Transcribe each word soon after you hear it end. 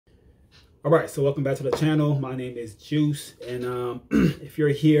All right, so welcome back to the channel. My name is Juice, and if you're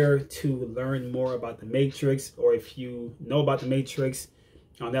here to learn more about the Matrix, or if you know about the Matrix,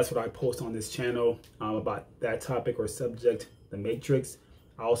 that's what I post on this channel about that topic or subject, the Matrix.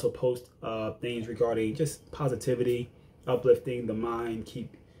 I also post things regarding just positivity, uplifting the mind,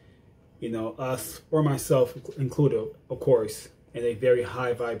 keep us or myself included, of course, in a very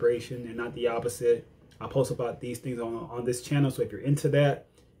high vibration and not the opposite. I post about these things on this channel, so if you're into that,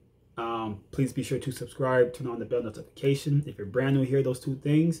 please be sure to subscribe, turn on the bell notification. If you're brand new here, those two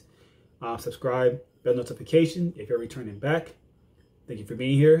things, subscribe, bell notification. If you're returning back, thank you for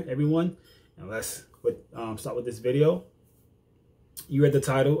being here, everyone. And let's start with this video. You read the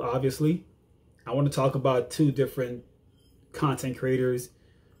title, obviously. I want to talk about two different content creators,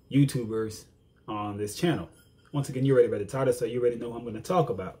 YouTubers on this channel. Once again, you already read the title, so you already know who I'm going to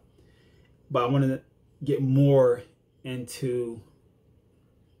talk about. But I want to get more into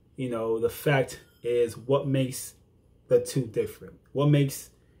the fact is what makes the two different. What makes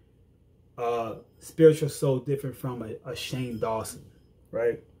Spiritual Soul different from a Shane Dawson,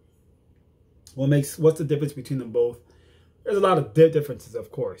 right? What's the difference between them both? There's a lot of differences,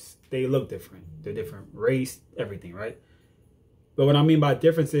 of course. They look different. They're different race, everything, right? But what I mean by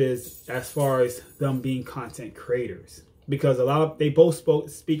difference is as far as them being content creators, because they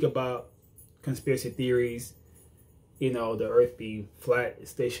both speak about conspiracy theories. The earth being flat,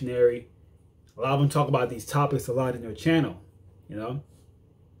 stationary. A lot of them talk about these topics a lot in their channel,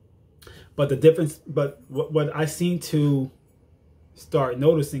 But the difference, what I seem to start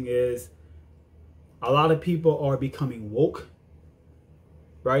noticing is a lot of people are becoming woke,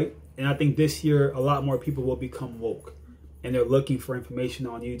 right? And I think this year, a lot more people will become woke. And they're looking for information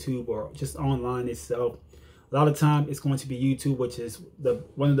on YouTube or just online itself. A lot of time it's going to be YouTube, which is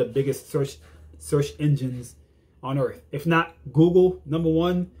one of the biggest search engines on earth. If not Google, number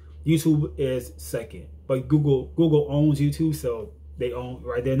one, YouTube is second. But Google owns YouTube, so they own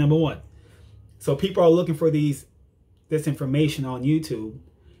right there number one. So people are looking for this information on YouTube,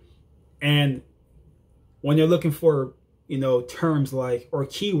 and when they're looking for terms like or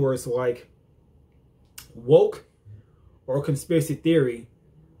keywords like woke or conspiracy theory,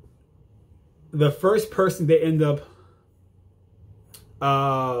 the first person they end up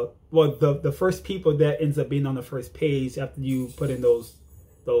the first people that ends up being on the first page after you put in those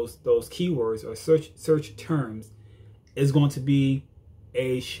keywords or search terms is going to be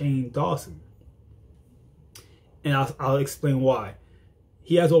a Shane Dawson. And I'll explain why.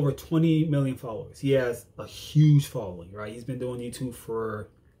 He has over 20 million followers. He has a huge following, right? He's been doing YouTube for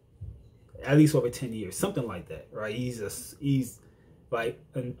at least over 10 years, something like that, right? He's like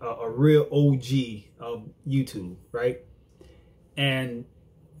a real OG of YouTube, right? And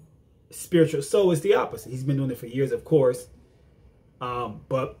Spiritual Soul is the opposite. He's been doing it for years, of course.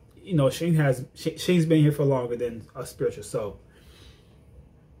 But Shane's been here for longer than a Spiritual Soul.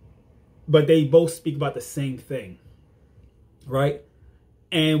 But they both speak about the same thing, right?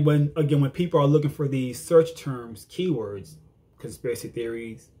 And when people are looking for these search terms, keywords, conspiracy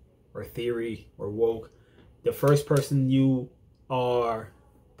theories, or theory, or woke, the first person you are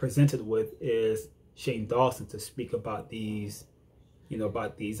presented with is Shane Dawson to speak about these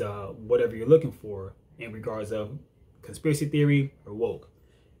whatever you're looking for in regards of conspiracy theory or woke.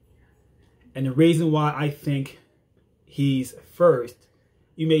 And the reason why I think he's first,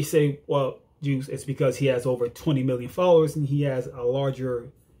 you may say, well, Juice, it's because he has over 20 million followers and he has a larger,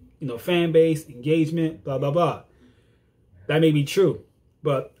 fan base, engagement, blah, blah, blah. That may be true,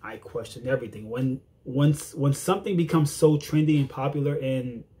 but I question everything. When something becomes so trendy and popular,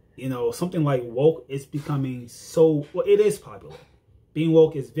 and something like woke is becoming it is popular. Being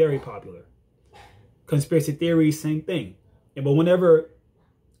woke is very popular. Conspiracy theory, same thing. But whenever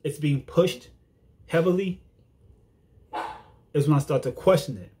it's being pushed heavily, is when I start to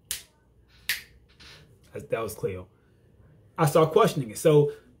question it. That was Cleo. I start questioning it.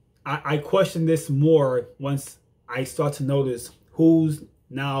 So I question this more once I start to notice who's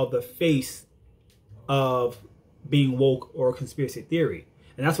now the face of being woke or conspiracy theory.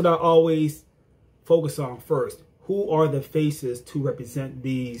 And that's what I always focus on first. Who are the faces to represent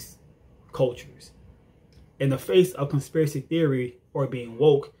these cultures? And the face of conspiracy theory or being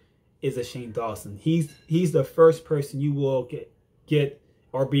woke is a Shane Dawson. He's the first person you will get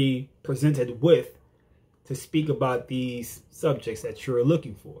or be presented with to speak about these subjects that you're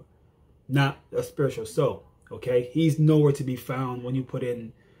looking for. Not a Spiritual Soul, okay? He's nowhere to be found when you put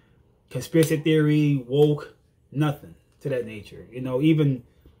in conspiracy theory, woke, nothing to that nature. Even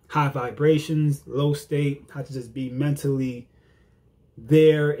high vibrations, low state, how to just be mentally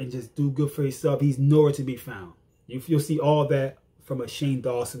there and just do good for yourself. He's nowhere to be found. You'll see all that from a Shane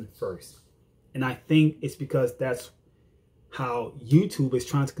Dawson first. And I think it's because that's how YouTube is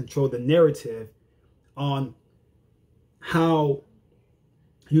trying to control the narrative on how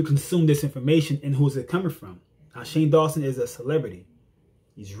you consume this information and who's it coming from. Now, Shane Dawson is a celebrity.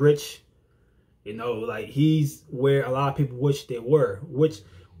 He's rich. You know, like he's where a lot of people wish they were,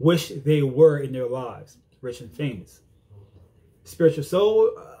 wish they were in their lives, rich and famous. Spiritual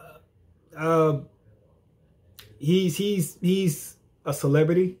Soul, he's a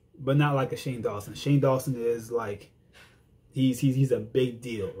celebrity, but not like a Shane Dawson. Shane Dawson is like, he's a big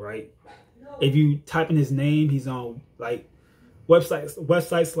deal, right? If you type in his name, he's on like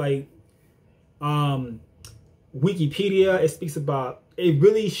websites like Wikipedia. It speaks about, it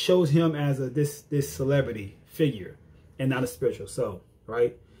really shows him as this celebrity figure and not a spiritual soul,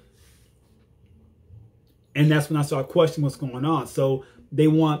 right? And that's when I started questioning what's going on. So they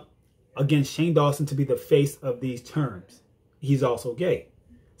want, again, Shane Dawson to be the face of these terms. He's also gay.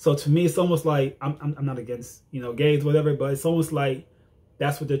 So to me, it's almost like, I'm not against, you know, gays, whatever, but it's almost like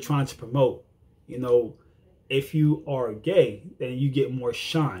that's what they're trying to promote. You know, if you are gay, then you get more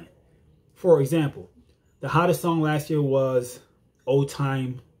shine. For example, the hottest song last year was Old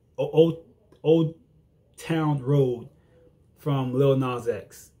Town Road from Lil Nas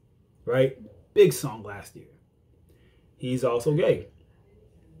X, right? Big song last year. He's also gay.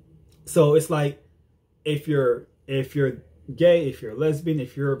 So it's like, if you're gay, if you're a lesbian,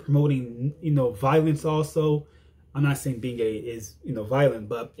 if you're promoting, you know, violence also, I'm not saying being gay is, you know, violent,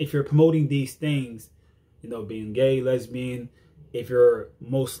 but if you're promoting these things, you know, being gay, lesbian, if you're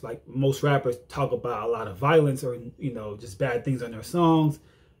most rappers talk about a lot of violence or, you know, just bad things on their songs,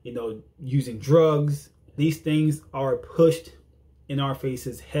 you know, using drugs, these things are pushed in our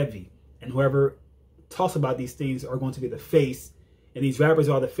faces heavy. And whoever talks about these things are going to be the face. And these rappers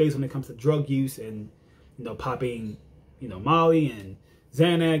are the face when it comes to drug use and, you know, popping, you know, Molly and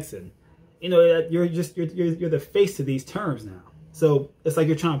Xanax, and, you know, you're the face to these terms now. So it's like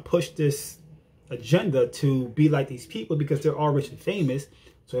you're trying to push this agenda to be like these people because they're all rich and famous.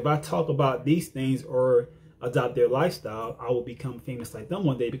 So if I talk about these things or adopt their lifestyle, I will become famous like them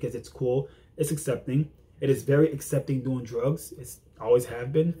one day because it's cool. It's accepting. It is very accepting doing drugs. It's always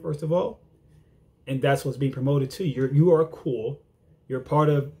have been, first of all. And that's what's being promoted too. You are cool. You're part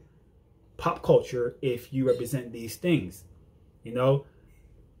of pop culture if you represent these things, you know?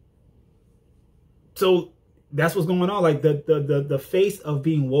 So that's what's going on. Like the face of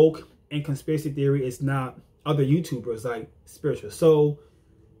being woke and conspiracy theory is not other YouTubers like Spiritual Soul,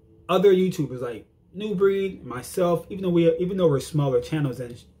 other YouTubers like New Breed, myself, even though we're smaller channels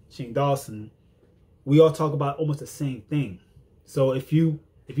than Shane Dawson, we all talk about almost the same thing. So if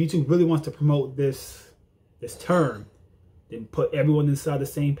YouTube really wants to promote this term, then put everyone inside the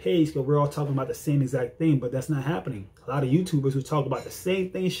same page because we're all talking about the same exact thing, but that's not happening. A lot of YouTubers who talk about the same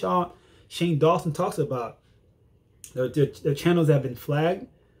thing Shane Dawson talks about, their channels have been flagged,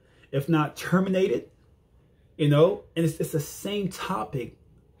 if not terminated, you know, and it's the same topic,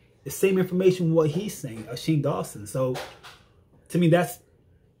 the same information, what he's saying, Shane Dawson. So to me, that's,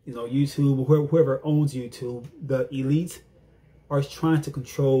 you know, YouTube, whoever owns YouTube, the elites are trying to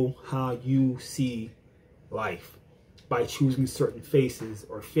control how you see life by choosing certain faces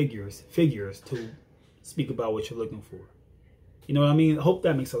or figures to speak about what you're looking for. You know what I mean? I hope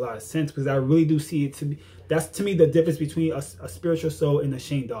that makes a lot of sense because I really do see it to me. That's to me the difference between a Spiritual Soul and a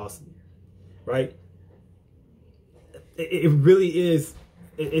Shane Dawson, right? It really is.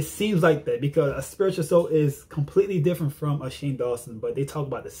 It seems like that because a Spiritual Soul is completely different from a Shane Dawson, but they talk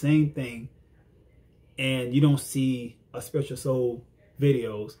about the same thing, and you don't see a Spiritual Soul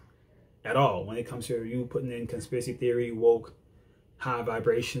videos at all when it comes to you putting in conspiracy theory, woke, high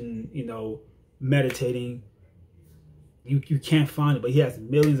vibration, you know, meditating. You can't find it, but he has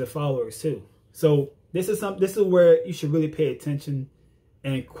millions of followers too. So this is where you should really pay attention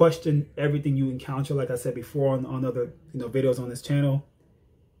and question everything you encounter. Like I said before on other, you know, videos on this channel,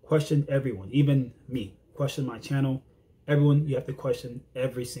 question everyone, even me. Question my channel. Everyone, you have to question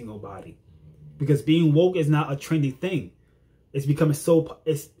every single body because being woke is not a trendy thing. It's becoming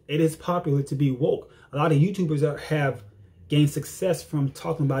it is popular to be woke. A lot of YouTubers have gained success from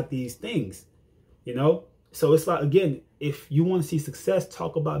talking about these things, you know? So it's like, again, if you want to see success,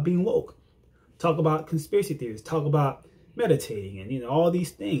 talk about being woke. Talk about conspiracy theories. Talk about meditating and, you know, all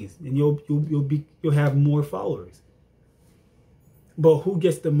these things. And you'll have more followers. But who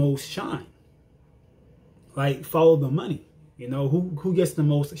gets the most shine? Like, follow the money. You know, who gets the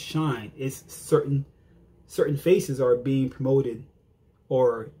most shine? It's certain faces are being promoted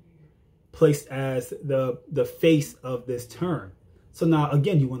or placed as the face of this term. So now,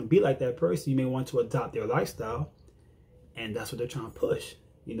 again, you want to be like that person. You may want to adopt their lifestyle. And that's what they're trying to push.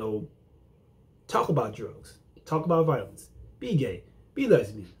 You know, Talk about drugs. Talk about violence. Be gay. Be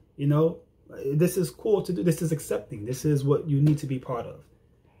lesbian. You know, this is cool to do. This is accepting. This is what you need to be part of.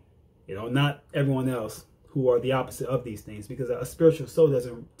 You know, not everyone else who are the opposite of these things, because a spiritual soul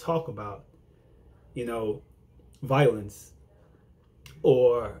doesn't talk about, you know, violence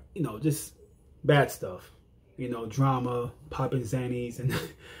or, you know, just bad stuff, you know, drama, popping zannies, and,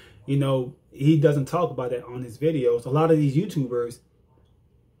 you know, he doesn't talk about that on his videos. A lot of these YouTubers,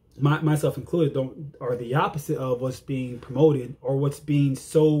 myself included, are the opposite of what's being promoted or what's being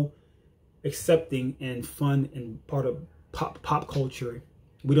so accepting and fun and part of pop culture.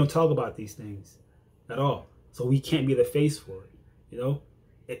 We don't talk about these things at all, so we can't be the face for it. You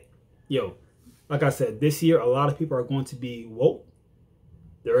know, like I said, this year a lot of people are going to be woke.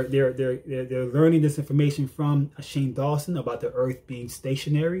 They're learning this information from Shane Dawson about the Earth being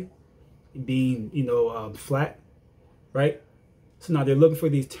stationary, being, you know, flat, right? So now they're looking for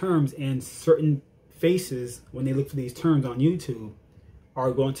these terms, and certain faces, when they look for these terms on YouTube, are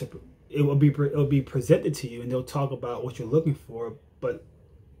going to, it'll be presented to you, and they'll talk about what you're looking for, but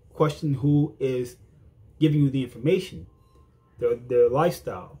question who is giving you the information, their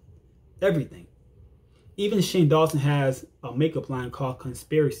lifestyle, everything. Even Shane Dawson has a makeup line called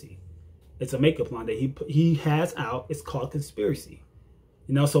Conspiracy. It's a makeup line that he has out. It's called Conspiracy.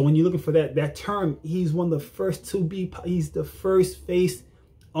 You know, so when you're looking for that term, he's one of the first to be. He's the first face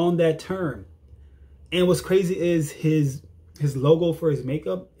on that term. And what's crazy is his logo for his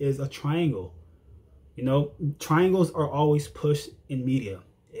makeup is a triangle. You know, triangles are always pushed in media.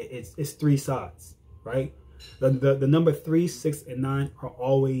 It's three sides, right? The number 3, 6, and 9 are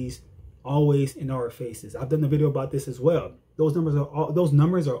always in our faces. I've done a video about this as well. Those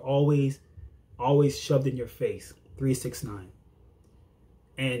numbers are always shoved in your face. 3, 6, 9.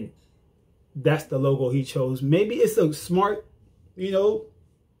 And that's the logo he chose. Maybe it's a smart, you know,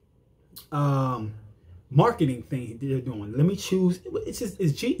 marketing thing they're doing. Let me choose.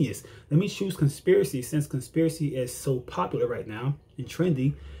 It's genius. Let me choose Conspiracy, since Conspiracy is so popular right now and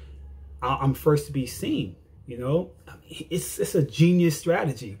trendy. I'm first to be seen. You know, I mean, it's a genius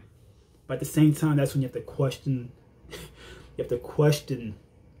strategy. But at the same time, that's when you have to question. You have to question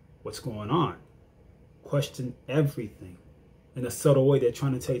what's going on. Question everything. In a subtle way, they're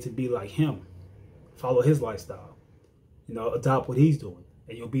trying to tell you to be like him. Follow his lifestyle. You know, adopt what he's doing.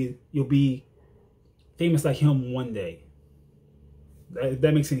 And you'll be famous like him one day. If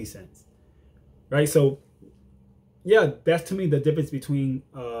that makes any sense. Right? So, yeah, that's to me the difference between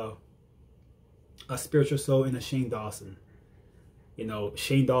a spiritual soul and a Shane Dawson. You know,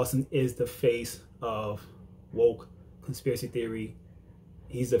 Shane Dawson is the face of woke conspiracy theory.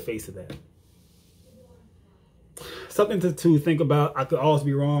 He's the face of that. Something to think about. I could always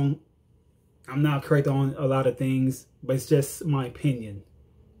be wrong. I'm not correct on a lot of things, but it's just my opinion.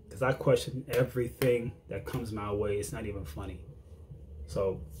 Because I question everything that comes my way. It's not even funny.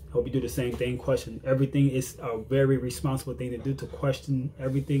 So, hope you do the same thing. Question everything. It's a very responsible thing to do, to question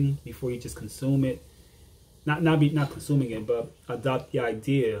everything before you just consume it. Not consuming it, but adopt the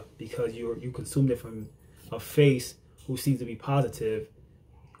idea because you consumed it from a face who seems to be positive.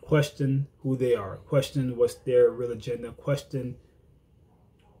 Question who they are. Question what's their real agenda. Question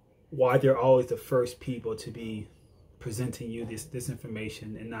why they're always the first people to be presenting you this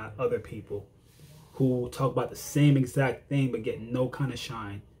information and not other people who talk about the same exact thing but get no kind of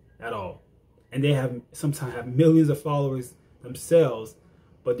shine at all. And they sometimes have millions of followers themselves,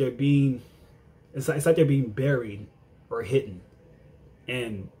 but they're being, it's like they're being buried or hidden.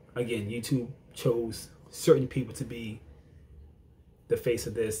 And again, YouTube chose certain people to be the face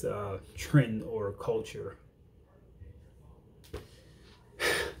of this trend or culture.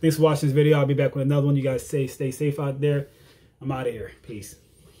 Thanks for watching this video. I'll be back with another one. You guys stay safe out there. I'm out of here. Peace.